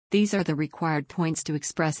These are the required points to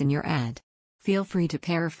express in your ad. Feel free to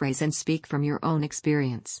paraphrase and speak from your own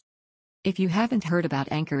experience. If you haven't heard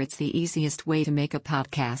about Anchor, it's the easiest way to make a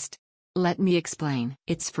podcast. Let me explain.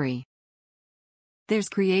 It's free. There's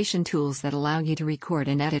creation tools that allow you to record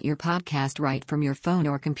and edit your podcast right from your phone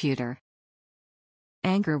or computer.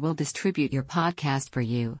 Anchor will distribute your podcast for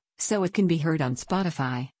you, so it can be heard on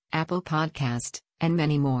Spotify, Apple Podcast, and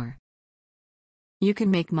many more. You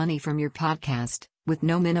can make money from your podcast, with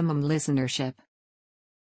no minimum listenership.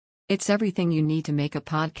 It's everything you need to make a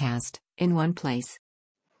podcast, in one place.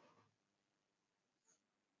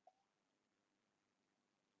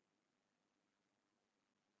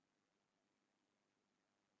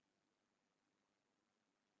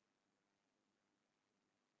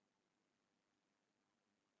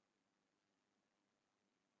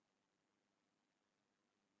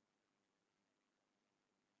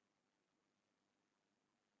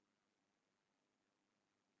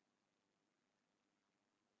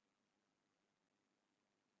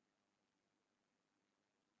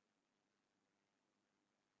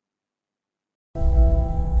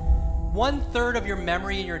 One-third of your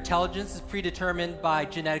memory and your intelligence is predetermined by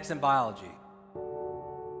genetics and biology.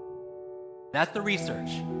 That's the research.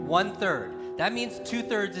 1/3. That means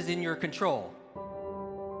 2/3 is in your control.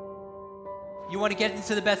 You want to get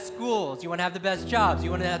into the best schools, you want to have the best jobs,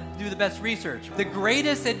 you want to do the best research. The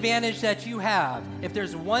greatest advantage that you have, if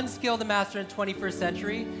there's one skill to master in the 21st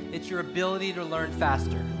century, it's your ability to learn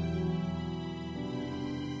faster.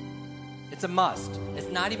 It's a must.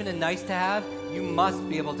 It's not even a nice to have. You must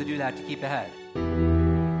be able to do that to keep ahead.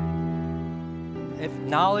 If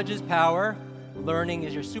knowledge is power, learning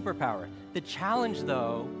is your superpower. The challenge,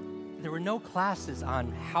 though, there were no classes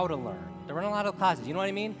on how to learn. There weren't a lot of classes, you know what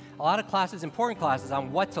I mean? A lot of classes, important classes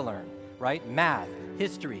on what to learn, right? Math,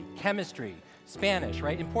 history, chemistry, Spanish,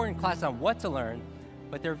 right? Important classes on what to learn,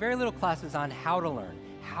 but there are very little classes on how to learn,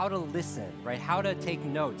 how to listen, right? How to take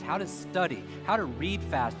notes, how to study, how to read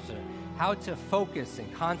faster, how to focus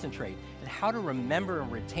and concentrate, and how to remember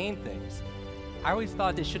and retain things. I always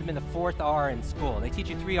thought this should have been the 4th R in school. They teach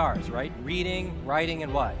you 3 R's, right? Reading, writing,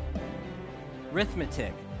 and what?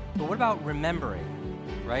 Arithmetic. But what about remembering,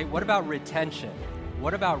 right? What about retention?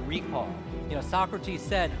 What about recall? You know, Socrates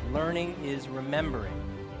said, learning is remembering.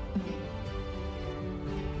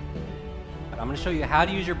 But I'm going to show you how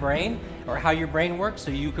to use your brain, or how your brain works,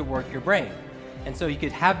 so you could work your brain. And so you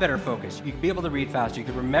could have better focus. You could be able to read faster. You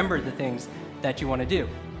could remember the things that you want to do.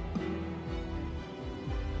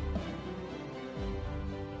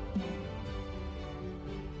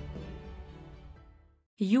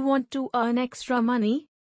 You want to earn extra money?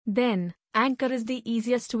 Then, Anchor is the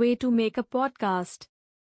easiest way to make a podcast.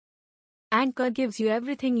 Anchor gives you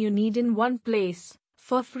everything you need in one place,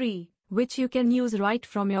 for free, which you can use right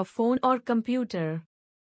from your phone or computer.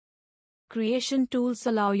 Creation tools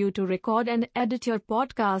allow you to record and edit your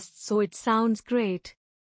podcast so it sounds great.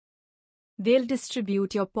 They'll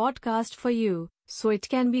distribute your podcast for you, so it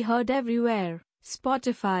can be heard everywhere: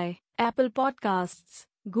 Spotify, Apple Podcasts,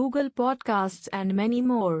 Google Podcasts, and many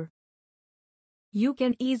more. You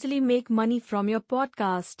can easily make money from your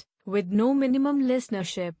podcast, with no minimum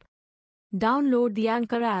listenership. Download the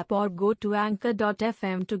Anchor app or go to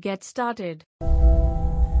anchor.fm to get started.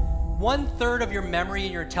 1/3 of your memory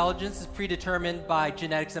and your intelligence is predetermined by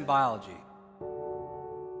genetics and biology.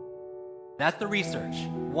 That's the research.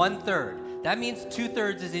 1/3. That means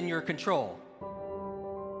 2/3 is in your control.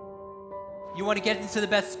 You want to get into the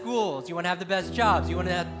best schools, you want to have the best jobs, you want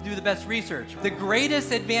to do the best research. The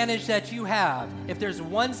greatest advantage that you have, if there's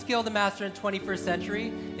one skill to master in the 21st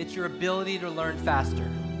century, it's your ability to learn faster.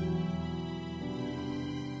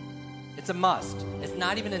 It's a must. It's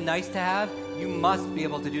not even a nice to have. You must be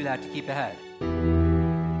able to do that to keep ahead.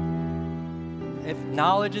 If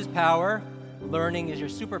knowledge is power, learning is your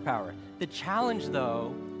superpower. The challenge,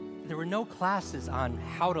 though, there were no classes on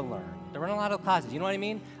how to learn. There weren't a lot of classes, you know what I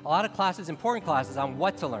mean? A lot of classes, important classes on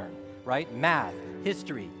what to learn, right? Math,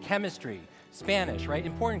 history, chemistry, Spanish, right?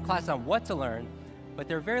 Important classes on what to learn, but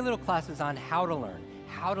there are very little classes on how to learn,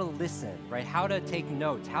 how to listen, right? How to take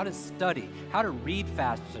notes, how to study, how to read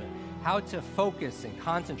faster, how to focus and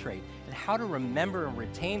concentrate, and how to remember and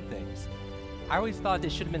retain things. I always thought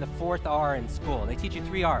this should have been the 4th R in school. They teach you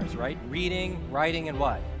 3 R's, right? Reading, writing, and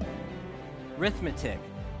what? Arithmetic.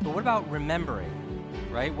 But what about remembering,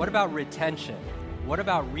 right? What about retention? What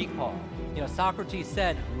about recall? You know, Socrates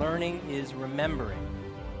said, learning is remembering.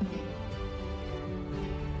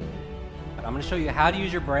 But I'm going to show you how to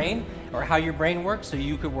use your brain, or how your brain works, so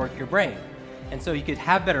you could work your brain. And so you could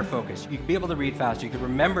have better focus. You could be able to read faster. You could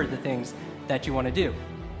remember the things that you want to do.